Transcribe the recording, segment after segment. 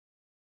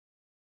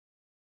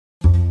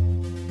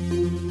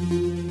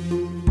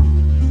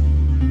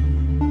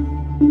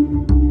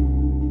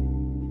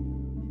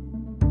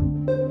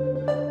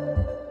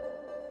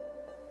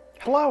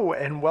Hello,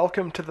 and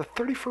welcome to the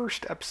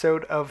 31st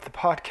episode of the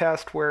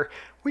podcast where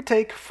we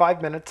take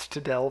 5 minutes to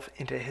delve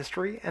into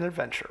history and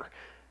adventure.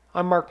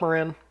 I'm Mark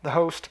Moran, the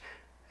host,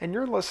 and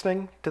you're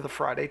listening to the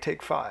Friday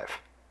Take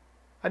 5.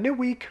 A new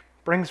week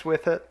brings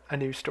with it a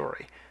new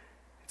story.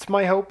 It's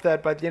my hope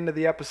that by the end of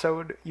the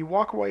episode, you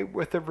walk away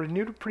with a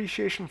renewed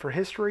appreciation for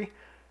history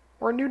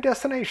or a new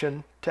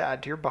destination to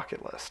add to your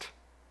bucket list.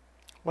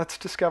 Let's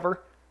discover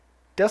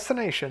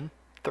Destination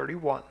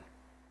 31.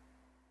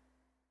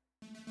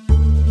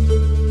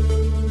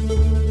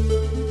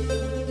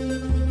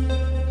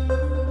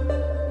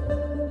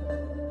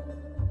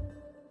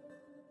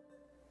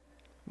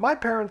 My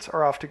parents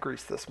are off to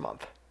Greece this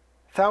month.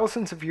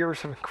 Thousands of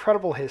years of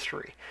incredible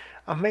history,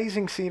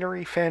 amazing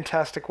scenery,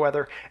 fantastic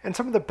weather, and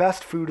some of the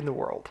best food in the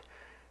world.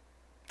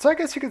 So I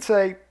guess you could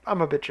say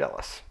I'm a bit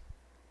jealous.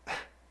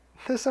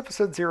 This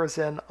episode zeroes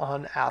in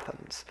on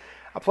Athens,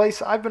 a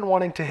place I've been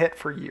wanting to hit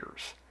for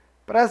years,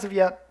 but as of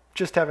yet,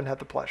 just haven't had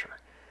the pleasure.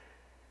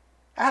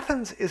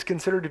 Athens is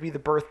considered to be the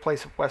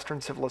birthplace of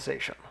Western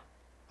civilization.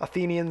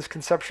 Athenians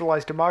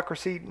conceptualized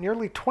democracy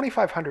nearly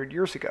 2,500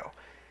 years ago.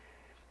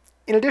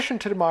 In addition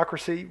to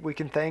democracy, we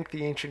can thank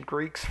the ancient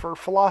Greeks for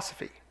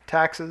philosophy,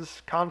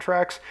 taxes,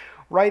 contracts,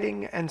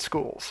 writing, and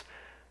schools.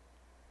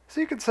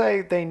 So you could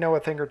say they know a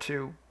thing or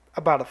two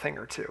about a thing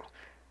or two.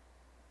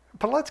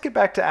 But let's get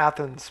back to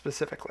Athens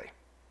specifically.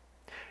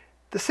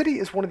 The city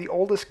is one of the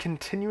oldest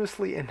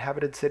continuously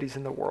inhabited cities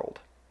in the world,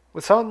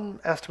 with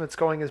some estimates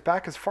going as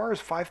back as far as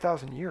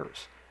 5,000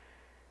 years.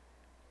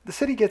 The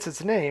city gets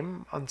its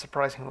name,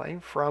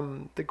 unsurprisingly,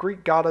 from the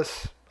Greek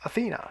goddess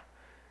Athena.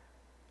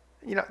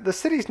 The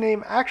city's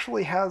name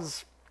actually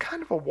has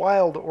kind of a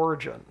wild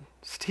origin,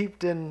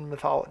 steeped in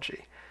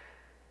mythology.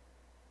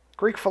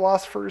 Greek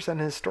philosophers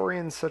and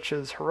historians such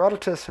as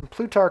Herodotus and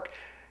Plutarch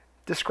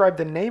describe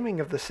the naming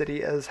of the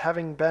city as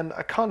having been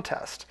a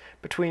contest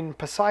between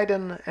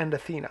Poseidon and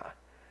Athena,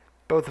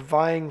 both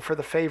vying for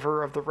the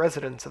favor of the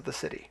residents of the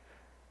city.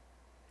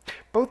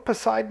 Both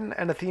Poseidon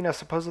and Athena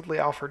supposedly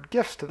offered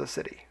gifts to the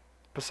city,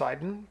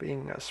 Poseidon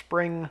being a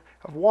spring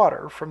of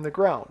water from the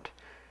ground,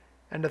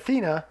 and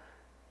Athena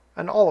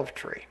an olive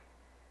tree.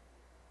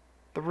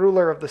 The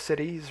ruler of the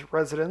city's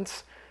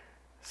residents,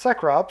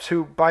 Cecrops,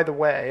 who, by the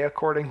way,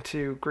 according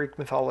to Greek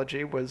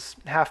mythology, was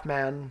half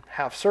man,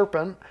 half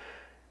serpent,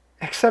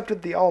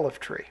 accepted the olive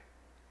tree,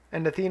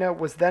 and Athena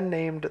was then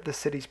named the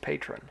city's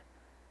patron.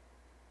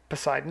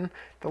 Poseidon,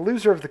 the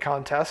loser of the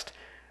contest,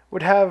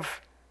 would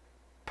have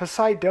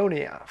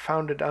Poseidonia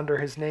founded under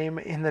his name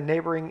in the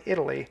neighboring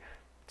Italy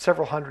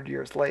several hundred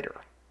years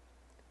later.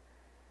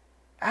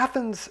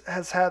 Athens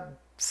has had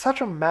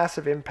such a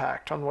massive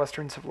impact on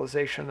Western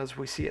civilization as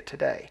we see it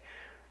today,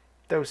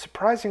 though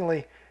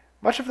surprisingly,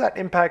 much of that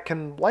impact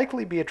can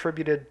likely be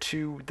attributed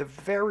to the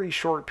very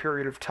short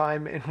period of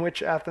time in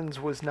which Athens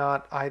was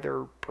not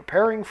either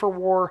preparing for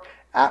war,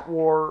 at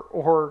war,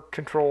 or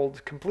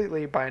controlled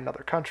completely by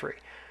another country.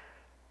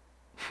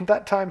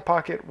 That time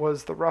pocket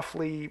was the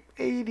roughly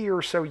 80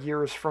 or so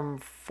years from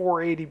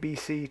 480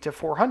 BC to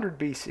 400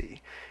 BC,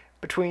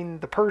 between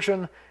the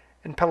Persian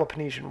and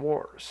Peloponnesian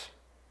Wars,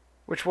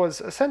 which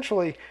was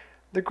essentially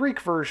the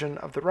Greek version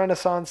of the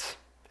Renaissance,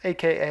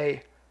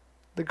 aka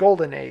the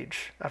Golden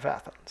Age of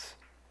Athens.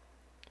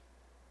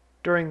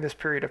 During this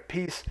period of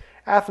peace,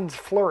 Athens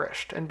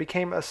flourished and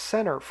became a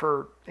center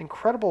for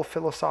incredible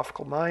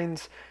philosophical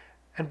minds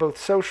and both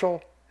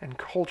social and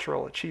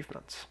cultural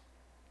achievements.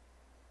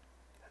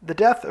 The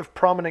death of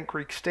prominent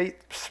Greek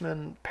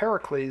statesman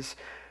Pericles,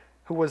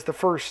 who was the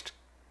first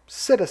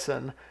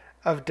citizen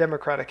of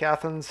democratic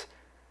Athens,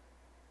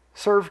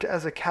 served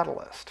as a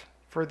catalyst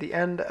for the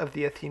end of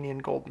the Athenian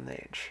Golden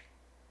Age.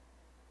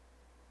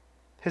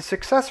 His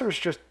successors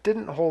just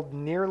didn't hold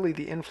nearly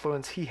the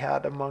influence he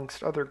had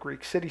amongst other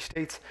Greek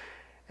city-states,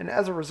 and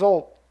as a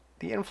result,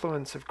 the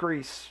influence of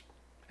Greece,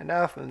 and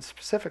Athens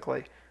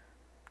specifically,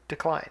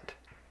 declined.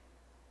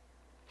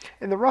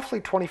 In the roughly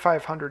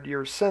 2,500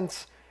 years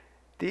since,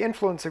 the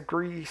influence of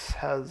Greece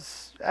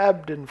has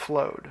ebbed and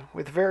flowed,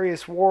 with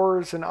various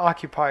wars and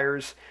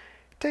occupiers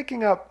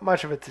taking up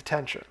much of its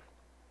attention.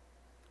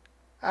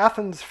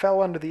 Athens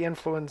fell under the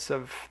influence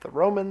of the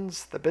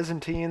Romans, the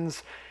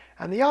Byzantines,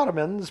 and the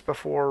Ottomans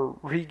before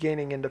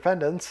regaining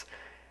independence,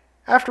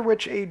 after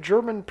which a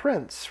German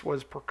prince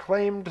was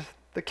proclaimed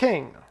the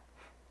king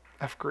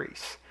of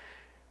Greece.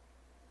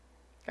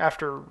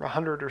 After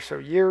 100 or so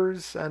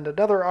years and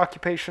another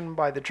occupation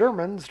by the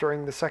Germans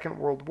during the Second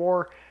World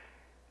War,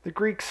 the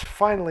Greeks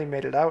finally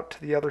made it out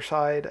to the other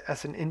side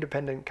as an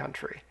independent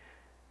country,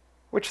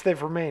 which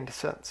they've remained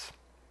since.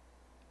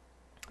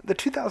 The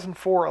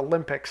 2004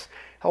 Olympics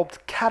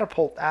helped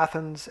catapult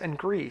Athens and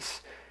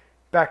Greece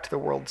back to the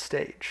world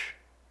stage.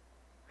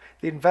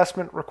 The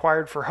investment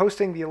required for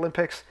hosting the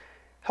Olympics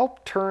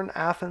helped turn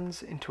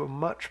Athens into a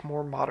much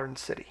more modern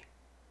city.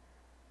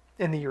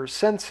 In the years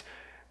since,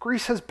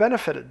 Greece has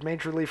benefited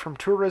majorly from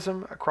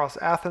tourism across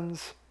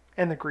Athens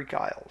and the Greek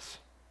Isles.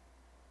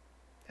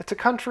 It's a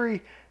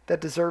country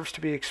that deserves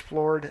to be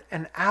explored,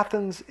 and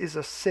Athens is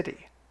a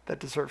city that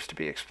deserves to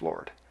be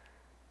explored.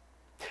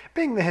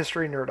 Being the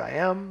history nerd I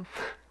am,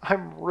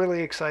 I'm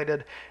really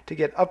excited to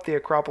get up the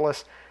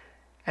Acropolis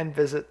and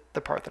visit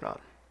the Parthenon.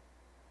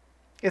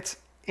 It's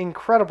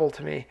incredible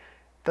to me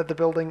that the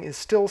building is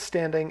still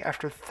standing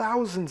after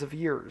thousands of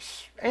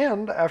years,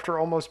 and after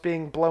almost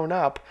being blown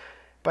up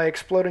by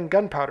exploding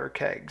gunpowder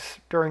kegs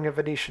during a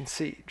Venetian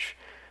siege.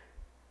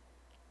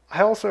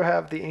 I also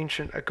have the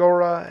ancient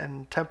Agora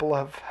and Temple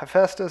of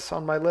Hephaestus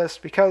on my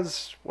list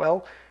because,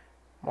 well,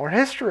 more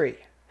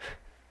history.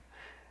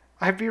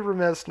 I'd be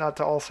remiss not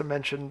to also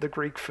mention the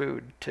Greek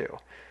food, too.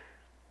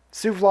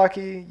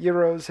 Souvlaki,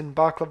 gyros, and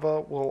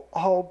baklava will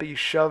all be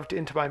shoved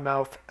into my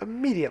mouth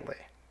immediately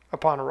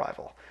upon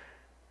arrival.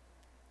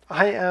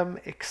 I am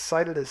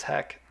excited as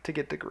heck to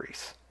get to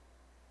Greece.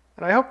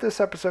 And I hope this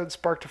episode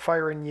sparked a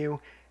fire in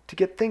you to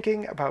get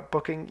thinking about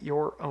booking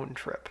your own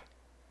trip.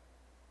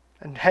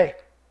 And hey,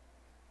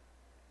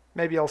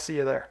 maybe I'll see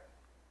you there.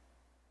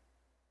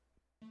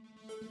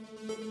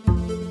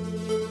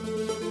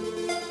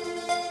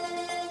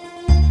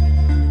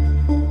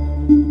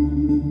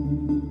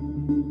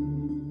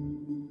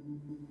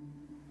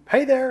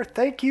 Hey there,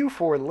 thank you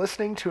for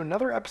listening to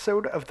another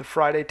episode of the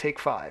Friday Take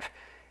 5.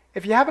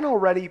 If you haven't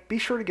already, be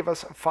sure to give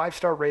us a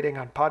 5-star rating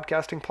on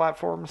podcasting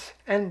platforms,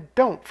 and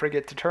don't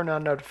forget to turn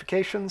on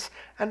notifications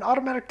and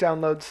automatic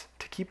downloads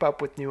to keep up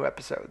with new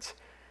episodes.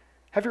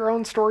 Have your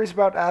own stories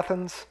about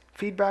Athens,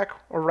 feedback,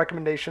 or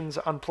recommendations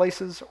on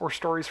places or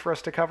stories for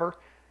us to cover?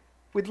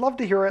 We'd love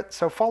to hear it,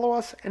 so follow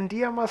us and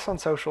DM us on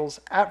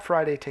socials at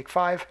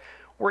FridayTake5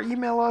 or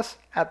email us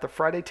at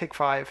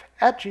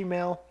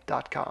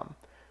thefridaytake5@gmail.com.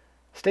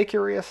 Stay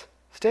curious,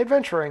 stay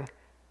adventuring,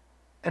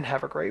 and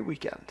have a great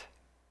weekend.